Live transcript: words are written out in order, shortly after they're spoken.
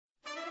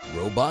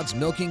Robots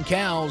milking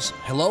cows.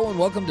 Hello and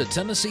welcome to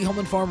Tennessee Home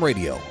and Farm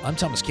Radio. I'm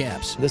Thomas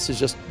Capps. This is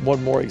just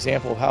one more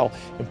example of how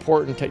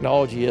important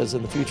technology is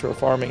in the future of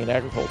farming and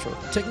agriculture.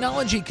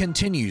 Technology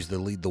continues to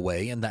lead the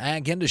way in the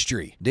ag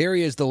industry.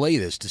 Dairy is the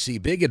latest to see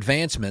big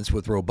advancements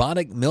with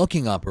robotic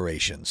milking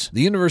operations.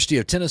 The University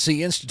of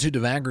Tennessee Institute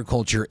of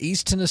Agriculture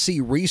East Tennessee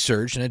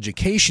Research and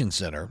Education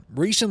Center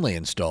recently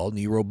installed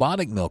new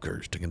robotic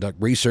milkers to conduct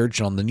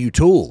research on the new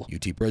tool.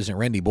 UT President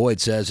Randy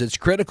Boyd says it's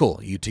critical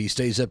UT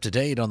stays up to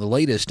date on the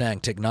latest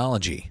ag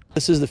technology.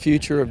 This is the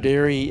future of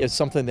dairy. It's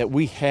something that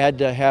we had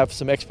to have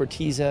some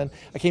expertise in.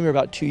 I came here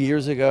about 2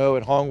 years ago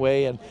in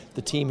Hongwei, and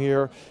the team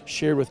here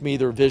shared with me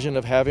their vision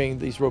of having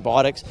these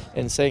robotics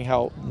and saying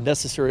how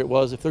necessary it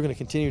was if they're going to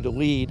continue to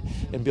lead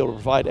and be able to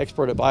provide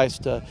expert advice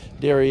to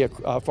dairy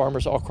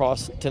farmers all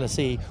across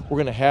Tennessee. We're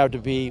going to have to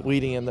be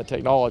leading in the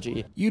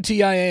technology.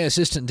 UTIA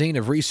Assistant Dean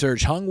of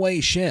Research Hongwei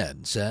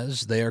Xin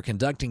says they are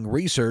conducting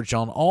research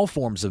on all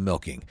forms of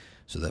milking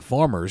so that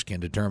farmers can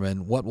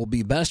determine what will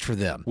be best for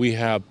them. We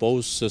have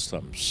both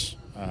systems,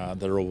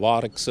 the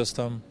robotic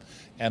system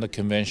and the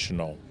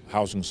conventional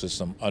housing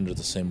system under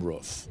the same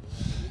roof.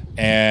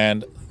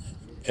 And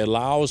it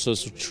allows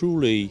us to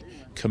truly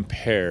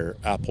compare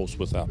apples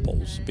with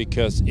apples,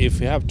 because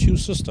if you have two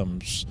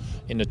systems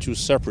in the two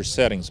separate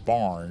settings,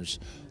 barns,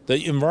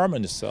 the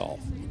environment itself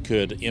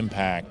could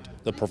impact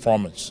the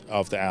performance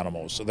of the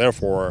animals. So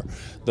therefore,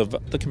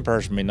 the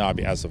comparison may not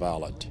be as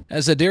valid.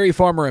 As a dairy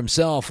farmer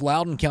himself,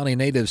 Loudon County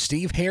native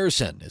Steve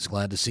Harrison is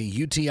glad to see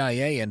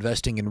UTIA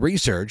investing in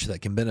research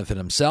that can benefit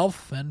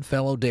himself and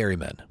fellow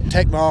dairymen.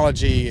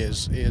 Technology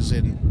is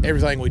in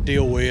everything we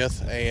deal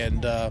with,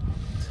 and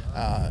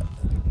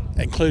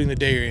including the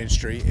dairy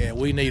industry. And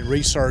we need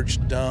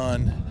research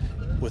done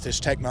with this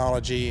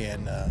technology,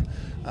 and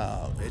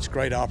it's a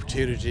great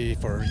opportunity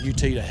for UT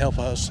to help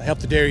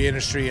the dairy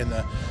industry in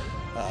the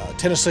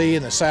Tennessee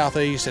and the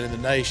Southeast and in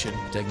the nation.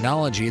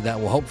 Technology that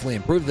will hopefully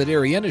improve the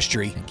dairy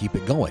industry and keep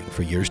it going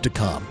for years to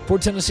come. For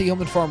Tennessee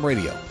Home and Farm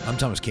Radio, I'm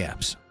Thomas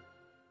Capps.